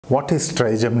What is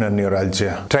trigeminal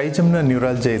neuralgia? Trigeminal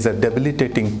neuralgia is a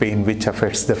debilitating pain which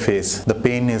affects the face. The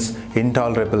pain is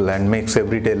intolerable and makes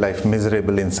everyday life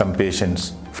miserable in some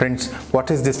patients. Friends, what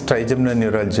is this trigeminal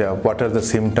neuralgia? What are the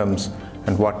symptoms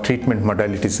and what treatment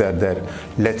modalities are there?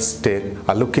 Let's take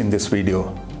a look in this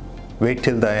video. Wait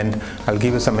till the end. I'll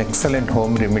give you some excellent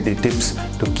home remedy tips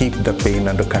to keep the pain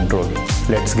under control.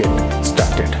 Let's get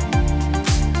started.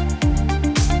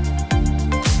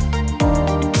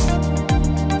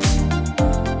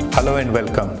 Hello and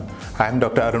welcome. I am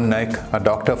Dr. Arun Naik, a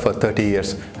doctor for 30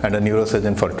 years and a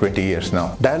neurosurgeon for 20 years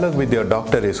now. Dialogue with your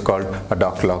doctor is called a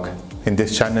doclog. In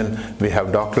this channel, we have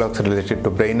doclogs related to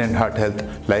brain and heart health,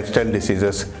 lifestyle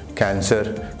diseases,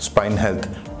 cancer, spine health,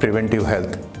 preventive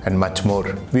health, and much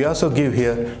more. We also give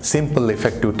here simple,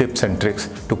 effective tips and tricks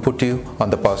to put you on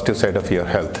the positive side of your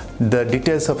health. The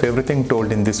details of everything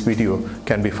told in this video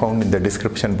can be found in the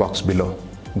description box below.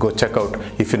 Go check out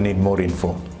if you need more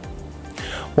info.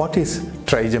 What is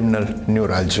trigeminal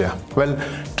neuralgia? Well,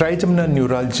 trigeminal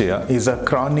neuralgia is a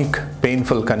chronic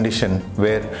painful condition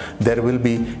where there will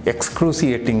be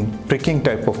excruciating pricking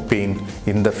type of pain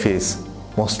in the face,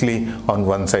 mostly on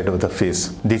one side of the face.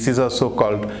 This is also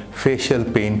called facial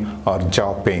pain or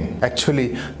jaw pain.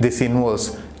 Actually, this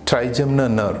involves trigeminal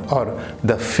nerve or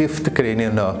the fifth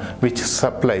cranial nerve which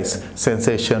supplies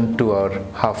sensation to our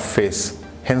half face,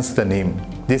 hence the name.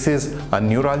 This is a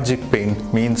neuralgic pain,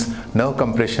 means nerve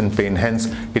compression pain, hence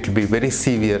it will be very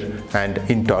severe and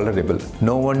intolerable.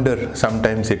 No wonder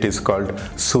sometimes it is called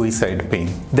suicide pain.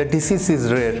 The disease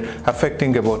is rare,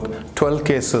 affecting about 12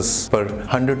 cases per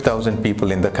 100,000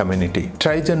 people in the community.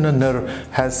 Trigeminal nerve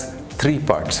has three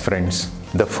parts, friends: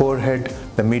 the forehead,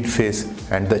 the midface,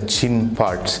 and the chin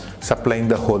parts supplying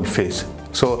the whole face.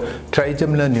 So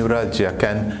trigeminal neuralgia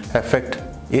can affect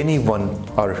any one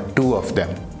or two of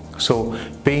them. So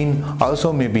pain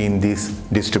also may be in these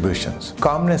distributions.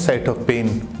 Commonest site of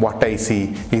pain, what I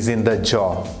see, is in the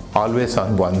jaw, always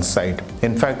on one side.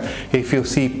 In fact, if you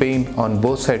see pain on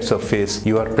both sides of face,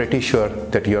 you are pretty sure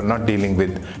that you are not dealing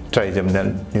with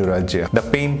trigeminal neuralgia. The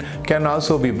pain can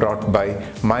also be brought by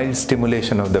mild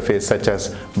stimulation of the face, such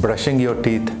as brushing your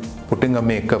teeth, putting a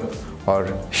makeup, or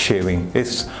shaving.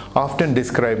 It's often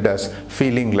described as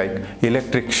feeling like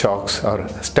electric shocks or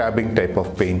stabbing type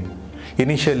of pain.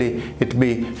 Initially, it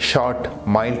be short,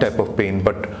 mild type of pain,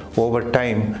 but over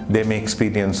time, they may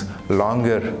experience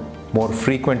longer, more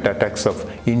frequent attacks of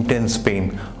intense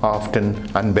pain, often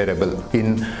unbearable.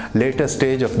 In later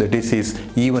stage of the disease,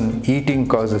 even eating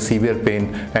causes severe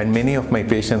pain, and many of my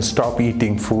patients stop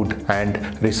eating food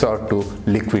and resort to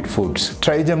liquid foods.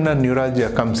 Trigeminal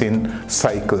neuralgia comes in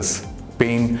cycles.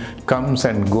 Pain comes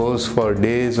and goes for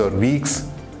days or weeks,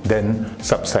 then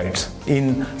subsides.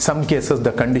 In some cases,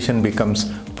 the condition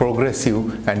becomes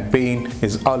progressive and pain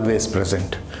is always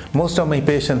present. Most of my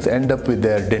patients end up with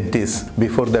their dentist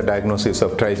before the diagnosis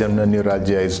of trigeminal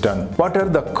neuralgia is done. What are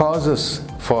the causes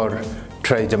for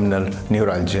trigeminal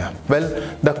neuralgia? Well,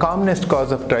 the commonest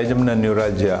cause of trigeminal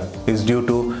neuralgia is due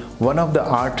to one of the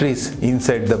arteries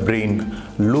inside the brain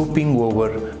looping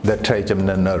over the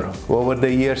trigeminal nerve. Over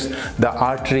the years, the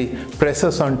artery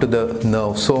presses onto the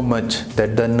nerve so much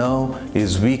that the nerve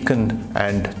is weakened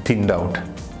and thinned out.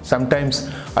 Sometimes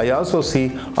I also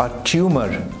see a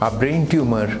tumor, a brain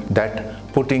tumor,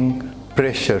 that putting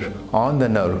pressure on the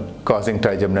nerve causing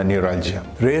trigeminal neuralgia.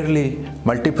 Rarely,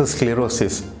 multiple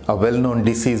sclerosis, a well-known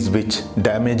disease which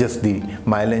damages the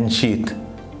myelin sheath,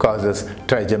 causes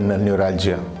trigeminal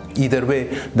neuralgia. Either way,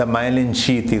 the myelin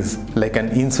sheath is like an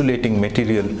insulating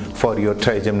material for your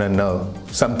trigeminal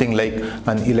nerve, something like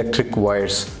an electric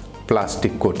wire's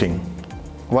plastic coating.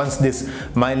 Once this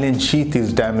myelin sheath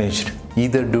is damaged,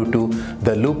 either due to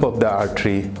the loop of the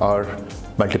artery or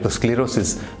multiple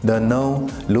sclerosis, the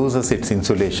nerve loses its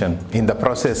insulation. In the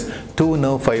process, two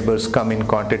nerve fibers come in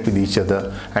contact with each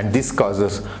other, and this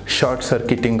causes short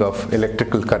circuiting of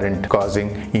electrical current,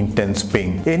 causing intense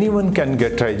pain. Anyone can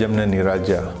get trigeminal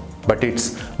neuralgia, but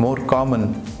it's more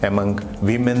common among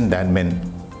women than men.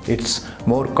 It's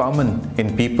more common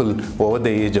in people over the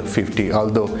age of 50,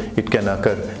 although it can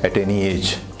occur at any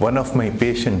age. One of my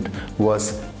patients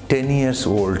was 10 years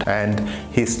old and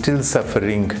he's still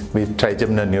suffering with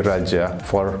trigeminal neuralgia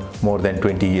for more than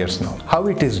 20 years now. How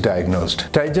it is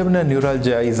diagnosed? Trigeminal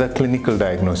neuralgia is a clinical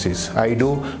diagnosis. I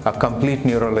do a complete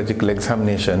neurological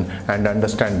examination and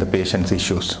understand the patient's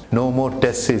issues. No more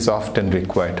tests is often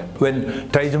required. When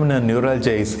trigeminal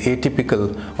neuralgia is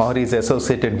atypical or is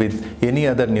associated with any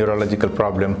other neurological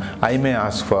problem, I may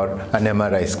ask for an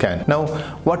MRI scan. Now,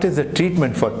 what is the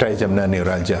treatment for trigeminal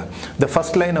neuralgia? The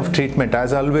first line of treatment,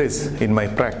 as always, always in my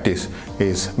practice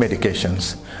is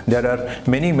medications. There are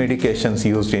many medications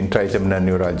used in trigeminal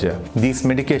neuralgia. These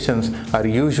medications are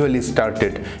usually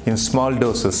started in small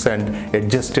doses and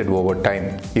adjusted over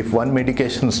time. If one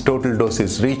medication's total dose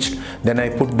is reached, then I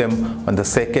put them on the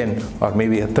second or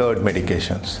maybe a third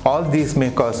medications. All these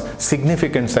may cause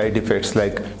significant side effects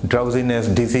like drowsiness,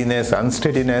 dizziness,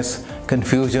 unsteadiness,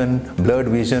 confusion, blurred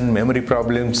vision, memory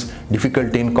problems,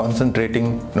 difficulty in concentrating,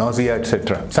 nausea,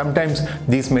 etc. Sometimes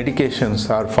these medications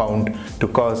are found to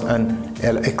cause an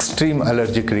extreme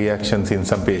allergic reactions in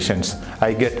some patients.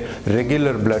 I get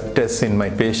regular blood tests in my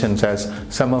patients as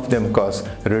some of them cause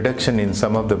reduction in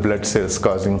some of the blood cells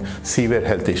causing severe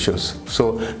health issues.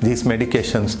 So these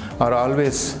medications are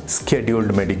always scheduled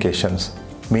medications,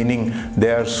 meaning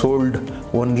they are sold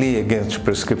only against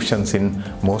prescriptions in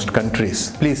most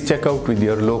countries. Please check out with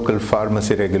your local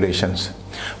pharmacy regulations.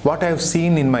 What I have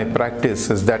seen in my practice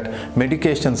is that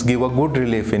medications give a good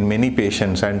relief in many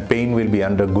patients and pain will be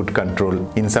under good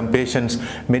control. In some patients,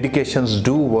 medications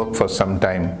do work for some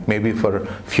time, maybe for a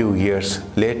few years.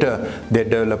 Later, they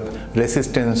develop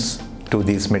resistance to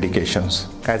these medications.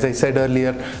 As I said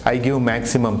earlier, I give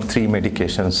maximum 3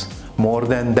 medications. More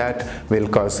than that will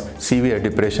cause severe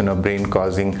depression of brain,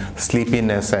 causing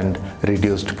sleepiness and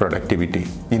reduced productivity.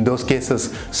 In those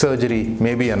cases, surgery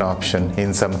may be an option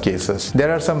in some cases.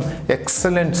 There are some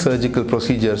excellent surgical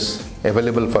procedures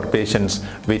available for patients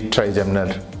with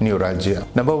trigeminal neuralgia.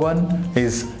 Number 1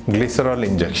 is glycerol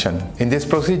injection. In this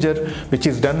procedure, which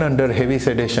is done under heavy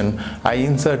sedation, I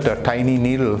insert a tiny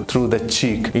needle through the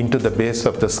cheek into the base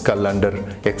of the skull under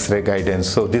X-ray guidance.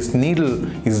 So this needle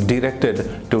is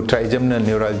directed to trigeminal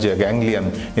neuralgia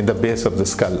ganglion in the base of the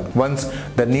skull. Once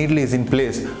the needle is in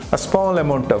place, a small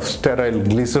amount of sterile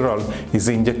glycerol is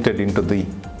injected into the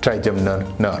trigeminal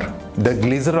nerve. The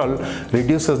glycerol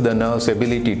reduces the nerve's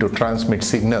ability to transmit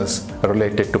signals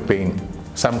related to pain.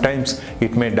 Sometimes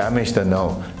it may damage the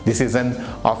nerve. This is an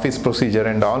office procedure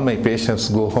and all my patients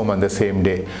go home on the same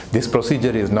day. This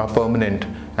procedure is not permanent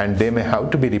and they may have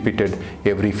to be repeated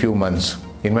every few months.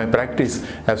 In my practice,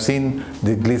 I have seen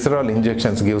the glycerol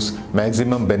injections gives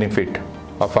maximum benefit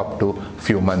of up to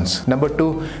few months. Number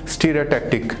 2,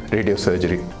 stereotactic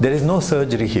radiosurgery. There is no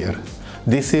surgery here.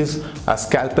 This is a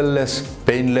scalpel-less,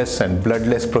 painless and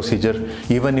bloodless procedure,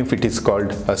 even if it is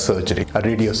called a surgery, a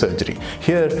radiosurgery.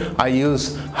 Here I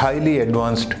use highly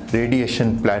advanced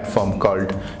radiation platform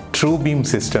called True Beam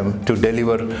system to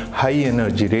deliver high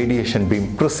energy radiation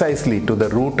beam precisely to the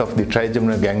root of the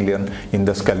trigeminal ganglion in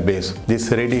the skull base.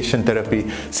 This radiation therapy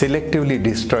selectively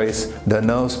destroys the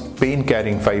nerve's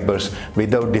pain-carrying fibers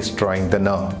without destroying the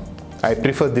nerve. I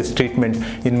prefer this treatment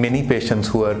in many patients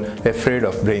who are afraid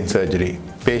of brain surgery.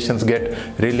 Patients get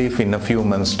relief in a few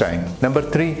months' time. Number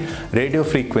 3,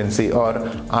 radiofrequency or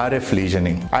RF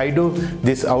lesioning. I do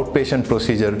this outpatient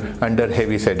procedure under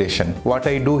heavy sedation. What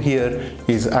I do here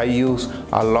is I use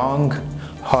a long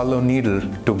hollow needle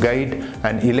to guide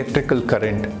an electrical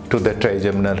current to the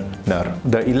trigeminal nerve.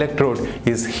 The electrode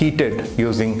is heated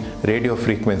using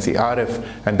radiofrequency RF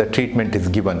and the treatment is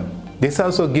given. This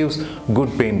also gives good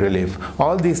pain relief.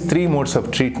 All these 3 modes of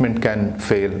treatment can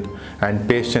fail and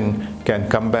patient can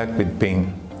come back with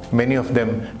pain. Many of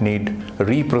them need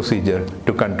reprocedure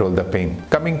to control the pain.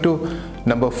 Coming to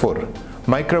number 4,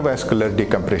 microvascular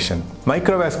decompression.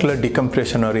 Microvascular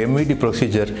decompression or MED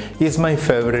procedure is my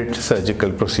favorite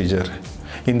surgical procedure.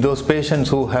 In those patients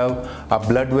who have a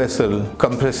blood vessel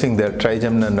compressing their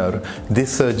trigeminal nerve,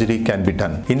 this surgery can be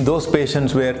done. In those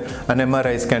patients where an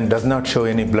MRI scan does not show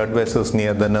any blood vessels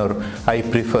near the nerve, I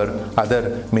prefer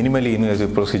other minimally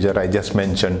invasive procedure I just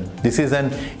mentioned. This is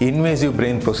an invasive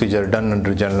brain procedure done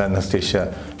under general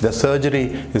anesthesia. The surgery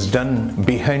is done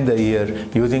behind the ear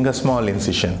using a small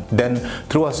incision. Then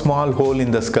through a small hole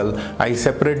in the skull, I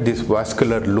separate this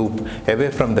vascular loop away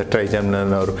from the trigeminal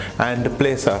nerve and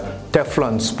place a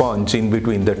Teflon sponge in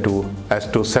between the two as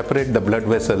to separate the blood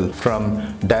vessel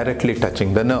from directly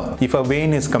touching the nerve. If a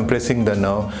vein is compressing the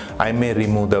nerve, I may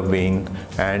remove the vein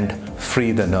and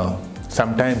free the nerve.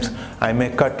 Sometimes I may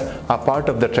cut a part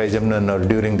of the trigeminal nerve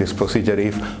during this procedure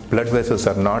if blood vessels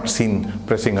are not seen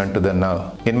pressing onto the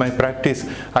nerve. In my practice,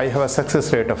 I have a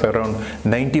success rate of around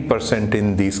 90%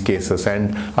 in these cases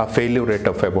and a failure rate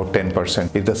of about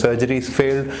 10%. If the surgery is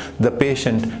failed, the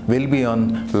patient will be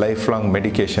on lifelong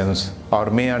medications or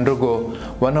may undergo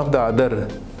one of the other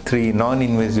 3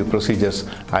 non-invasive procedures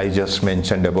I just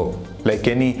mentioned above. Like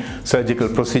any surgical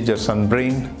procedures on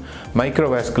brain,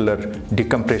 microvascular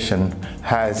decompression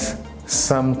has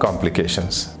some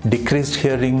complications. Decreased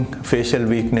hearing, facial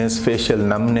weakness, facial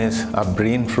numbness, a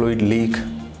brain fluid leak,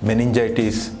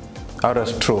 meningitis, or a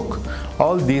stroke.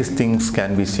 All these things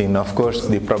can be seen. Of course,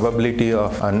 the probability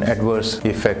of an adverse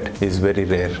effect is very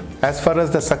rare. As far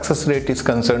as the success rate is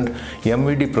concerned,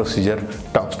 MVD procedure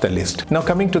tops the list. Now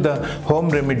coming to the home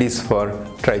remedies for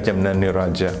trigeminal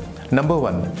neuralgia. Number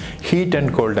 1, heat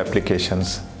and cold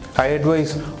applications. I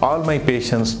advise all my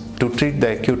patients to treat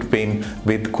the acute pain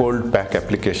with cold pack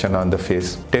application on the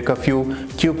face. Take a few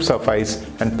cubes of ice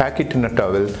and pack it in a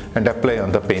towel and apply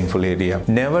on the painful area.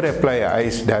 Never apply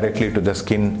ice directly to the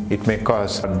skin. It may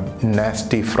cause a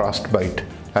nasty frostbite,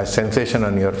 as sensation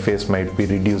on your face might be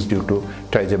reduced due to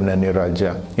trigeminal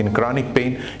neuralgia. In chronic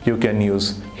pain, you can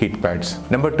use heat pads.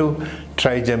 Number 2,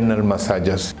 trigeminal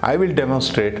massages. I will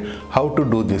demonstrate how to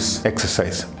do this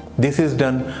exercise. This is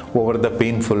done over the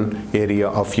painful area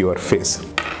of your face.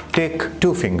 Take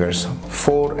 2 fingers,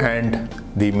 4 and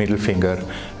the middle finger,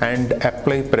 and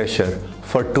apply pressure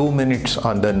for 2 minutes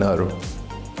on the nerve,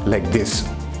 like this.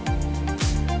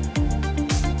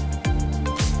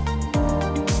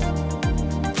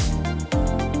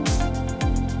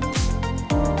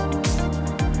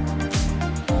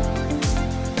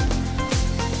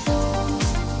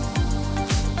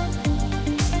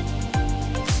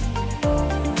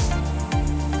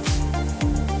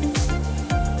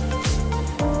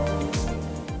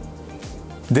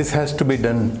 This has to be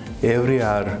done every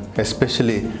hour,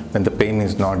 especially when the pain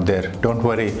is not there. Don't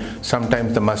worry,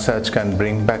 sometimes the massage can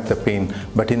bring back the pain,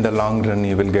 but in the long run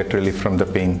you will get relief from the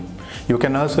pain. You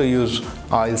can also use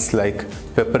oils like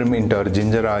peppermint or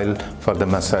ginger oil for the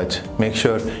massage. Make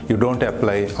sure you don't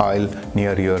apply oil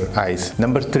near your eyes.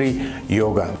 Number 3,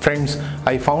 yoga. Friends,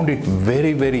 I found it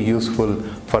very useful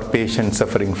for patients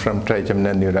suffering from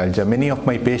trigeminal neuralgia. Many of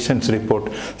my patients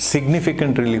report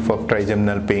significant relief of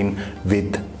trigeminal pain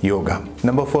with yoga.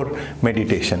 Number 4,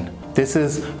 meditation. This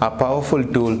is a powerful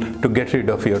tool to get rid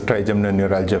of your trigeminal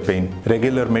neuralgia pain.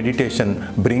 Regular meditation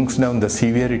brings down the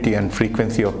severity and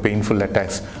frequency of painful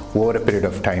attacks over a period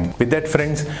of time. With that,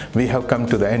 friends, we have come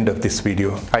to the end of this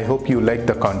video. I hope you liked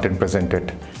the content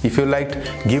presented. If you liked,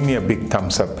 give me a big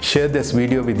thumbs up. Share this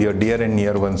video with your dear and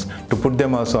near ones to put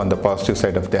them also on the positive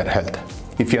side of their health.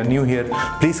 If you are new here,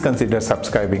 please consider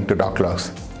subscribing to DocLogs.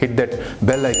 Hit that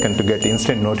bell icon to get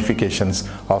instant notifications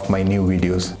of my new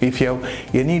videos. If you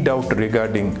have any doubt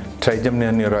regarding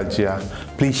trigeminal neuralgia,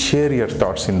 please share your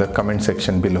thoughts in the comment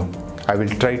section below. I will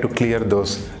try to clear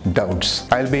those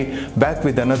doubts. I'll be back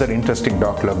with another interesting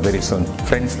DocLog very soon.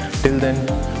 Friends, till then,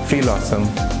 feel awesome,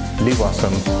 live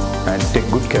awesome, and take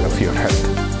good care of your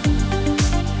health.